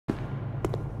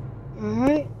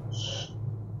Alright.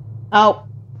 Oh.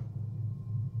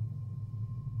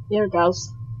 There it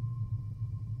goes.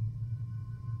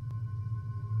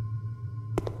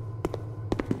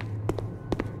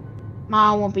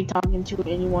 I won't be talking to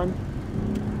anyone.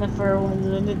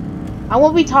 I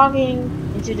won't be talking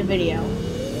into the video.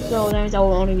 So that means I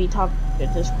will only be talking to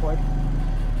Discord.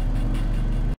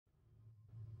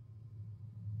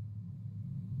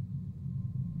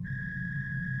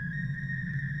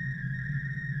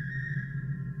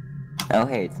 Oh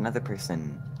hey, it's another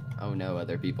person. Oh no,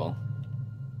 other people.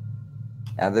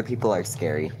 Other people are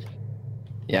scary.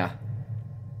 Yeah.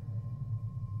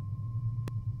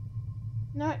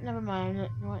 No, never mind. You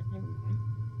know what? Never mind.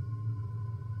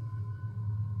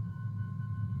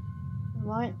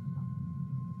 What?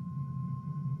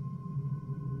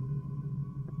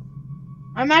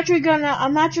 I'm actually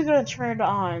gonna turn it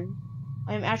on.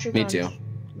 I'm actually gonna. Me too.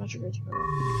 I'm actually gonna turn it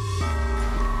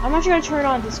on. I'm actually gonna turn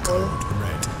on Discord.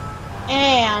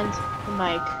 And the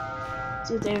mic.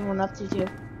 See what everyone up to too.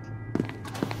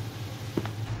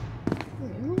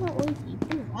 I'm not really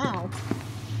people. Wow.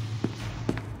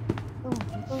 Oh,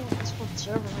 I'm going on Discord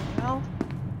server right now.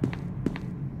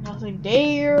 Nothing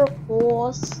there, of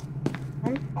course.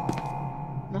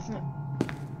 Nothing.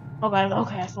 Okay,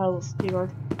 I thought it was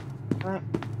Discord. Alright.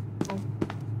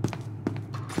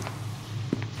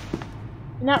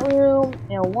 In that room,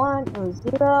 L1,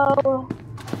 L0.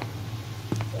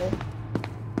 Okay.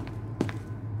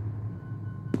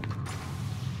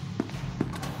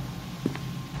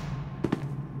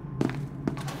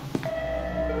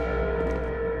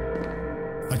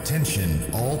 Attention,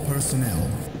 all personnel.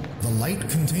 The light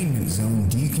containment zone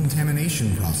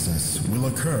decontamination process will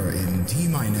occur in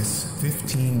T-minus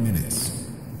 15 minutes.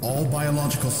 All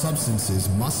biological substances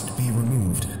must be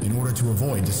removed in order to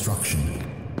avoid destruction.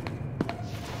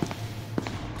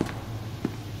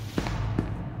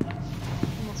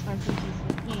 Almost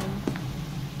 5:15.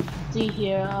 See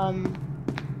here,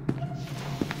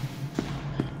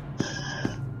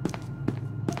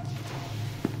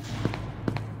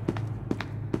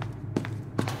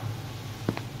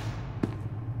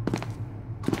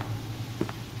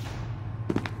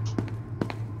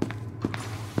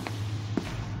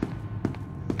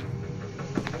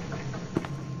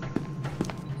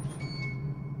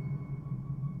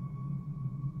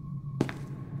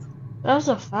 that was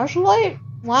a flashlight?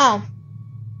 Wow.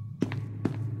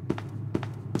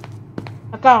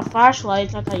 I got a flashlight,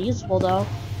 it's not that useful though.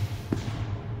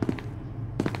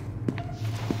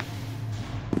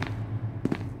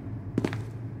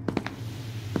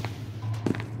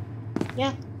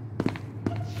 Yeah.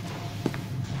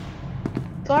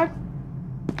 Guard?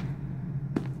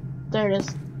 There it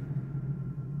is.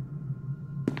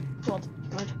 What?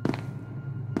 Guard.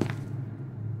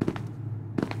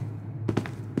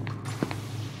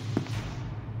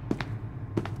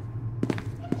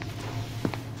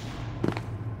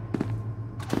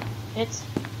 It's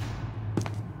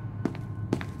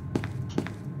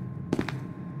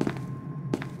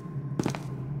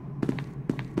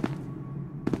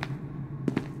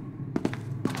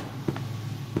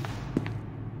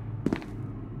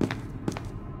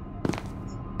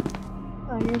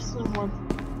oh, here's someone.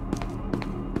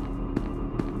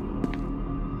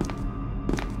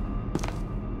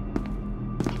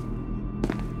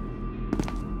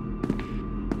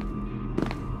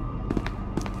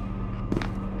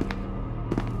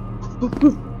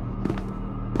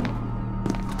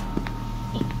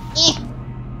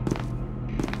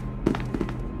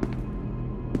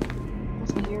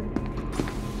 What's in here?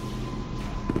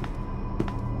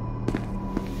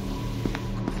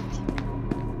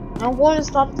 I'm going to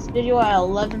stop this video at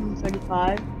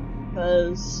 11:35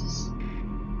 because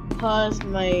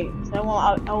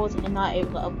I was not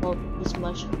able to upload this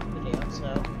much video,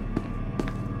 so.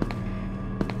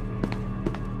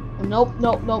 Nope.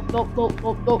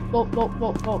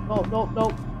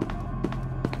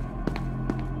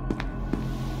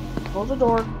 Close the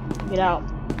door. Get out.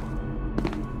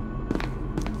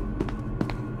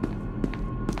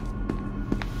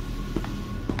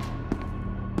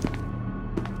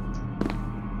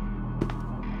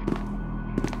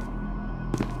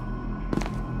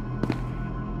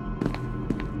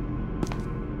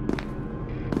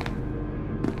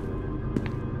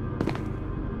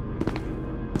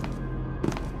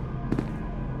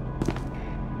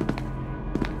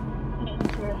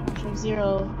 Enter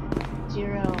 0.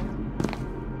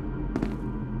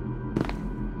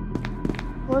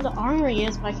 Where the armory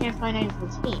is, but I can't find any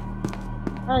 14.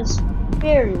 That is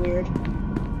very weird.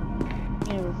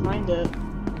 Can't even find it.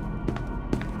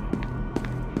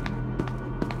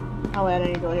 Oh wait, I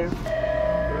need to go here.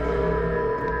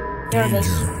 There it is.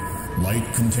 Light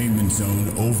containment zone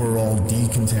overall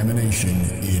decontamination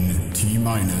in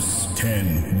T-minus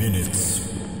 10 minutes.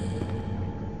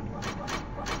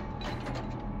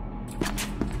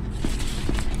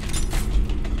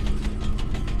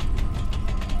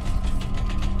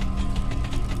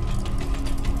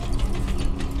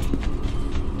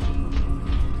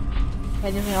 I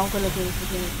didn't know I'm gonna do this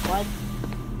again. What?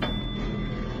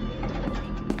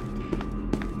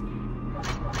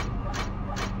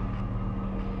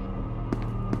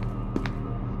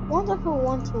 Wonderful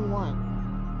 1-to-1.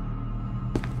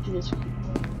 Do this.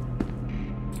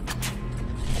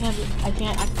 I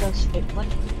can't activate what?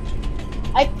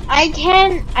 I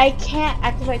can't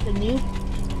activate the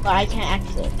nuke, but I can't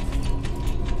activate.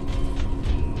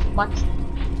 What?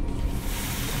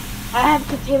 I have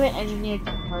containment engineer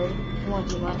card. It won't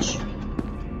do much.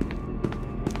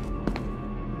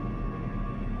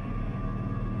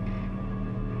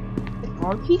 The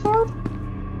guard key card?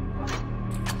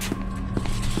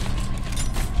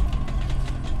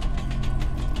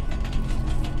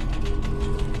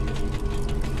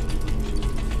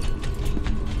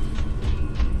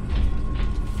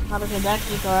 Not because that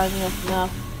key card isn't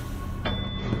enough.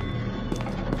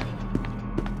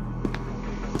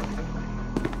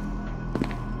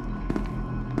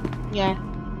 Yeah.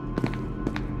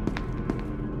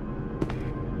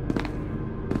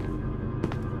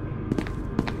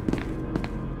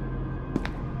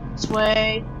 This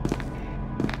way.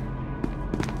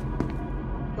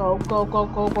 Go, go, go,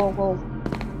 go, go, go.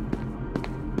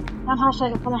 Not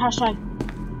hashtag, I'm on the hashtag.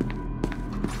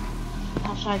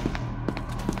 Hashtag.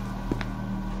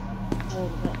 Oh,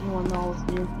 that anyone knows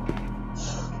you.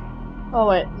 Oh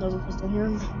wait, there's a pistol here.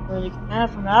 Really get mad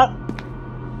from that.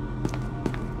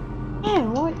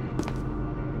 Man, what?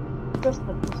 Just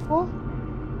the pistol?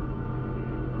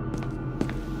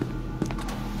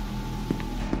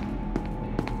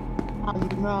 I'm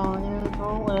running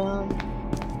away.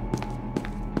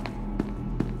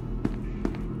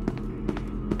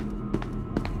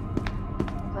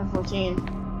 I'm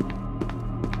 14.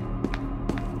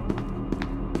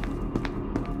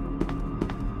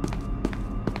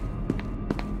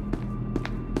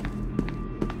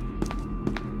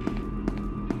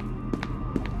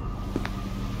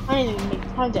 I need to make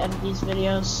time to edit these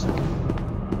videos.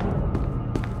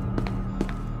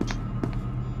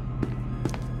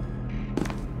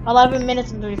 $11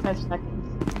 minutes and 35 seconds.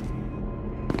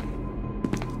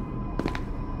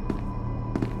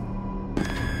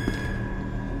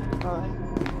 Alright.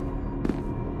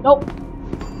 Nope.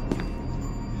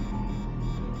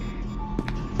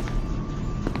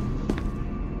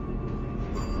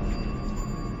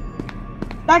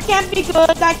 That can't be good.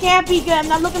 That can't be good. I'm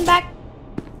not looking back.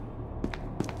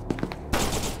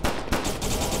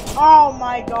 Oh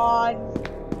my god.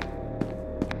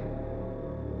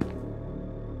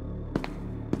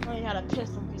 I only had a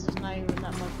pistol because it's not even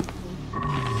that much.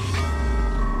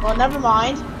 Well, never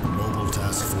mind. Mobile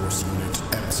Task Force Unit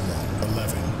Epsilon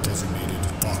 11, designated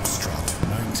Foxtrot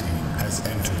 19, has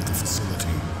entered the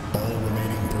facility. All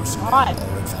remaining personnel are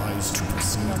advised to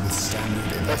proceed with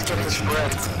standard evacuation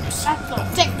protocols until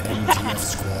an MTF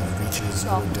squad reaches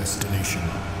your destination,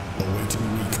 awaiting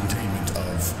recontainment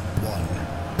of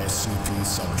 1 SCP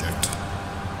subject.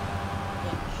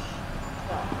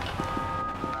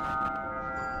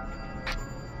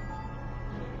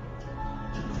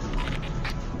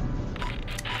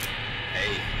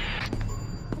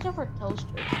 Watch out for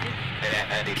toaster. I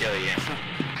had to kill you.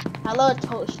 Hello,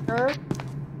 toaster.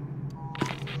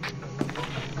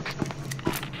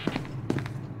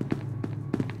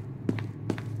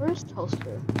 Where's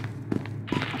toaster?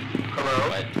 Hello?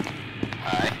 What?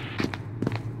 Hi?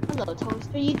 Hello,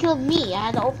 toaster. You killed me.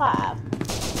 I had the 05.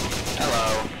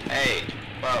 Hello. Hey.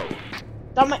 Whoa.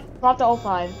 Drop the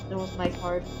 05. It was my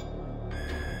card.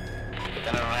 But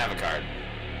then I don't have a card.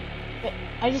 But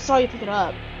I just saw you pick it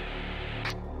up.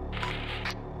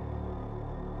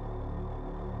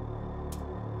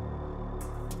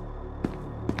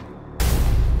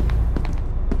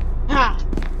 Ha!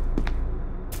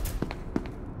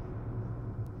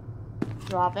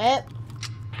 Drop it.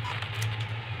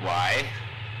 Why?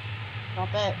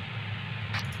 Drop it.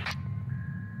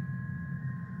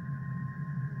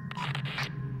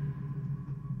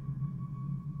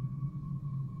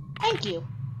 Thank you.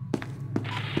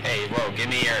 Hey, whoa, give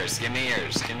me yours. Give me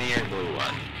yours. Give me your blue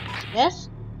one. Yes?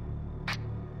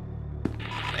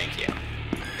 Thank you.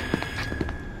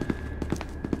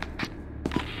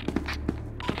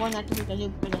 I'm going to make a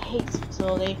new for the Hates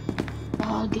facility.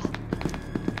 Ugh.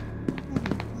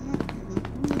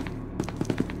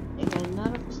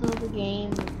 Another facility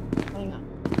game. Playing up.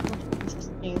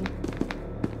 Interesting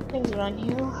things around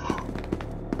here.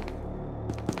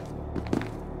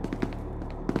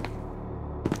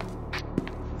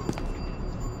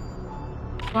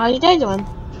 How you guys doing?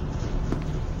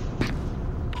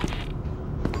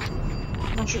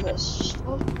 Not sure this.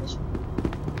 Oh, this.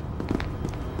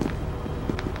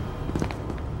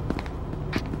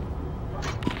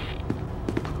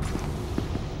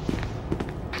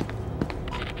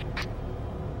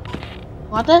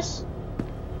 Want this?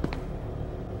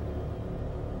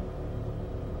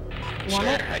 Want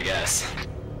Sure, it? I guess.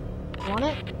 Want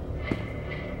it?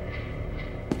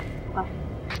 Okay.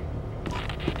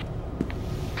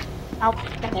 Ow,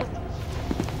 got it.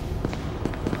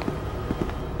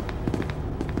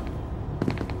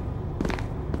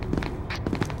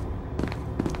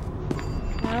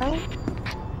 Alright.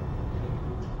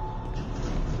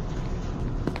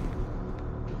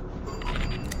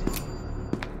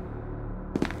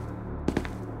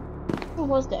 What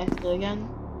was the exit again?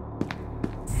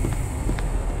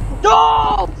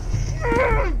 No!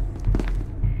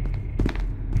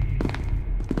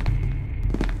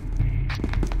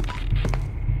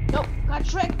 Nope, got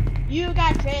tricked. You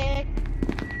got tricked.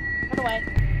 Run away.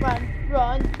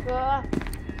 Run. Ah!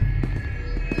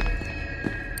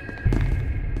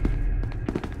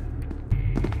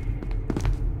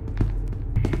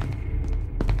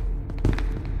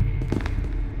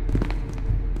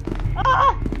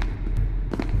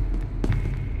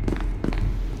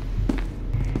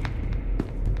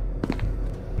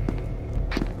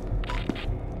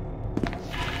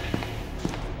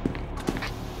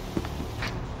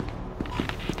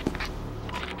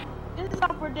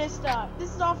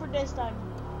 This is all for this time.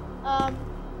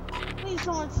 Please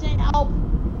someone send help.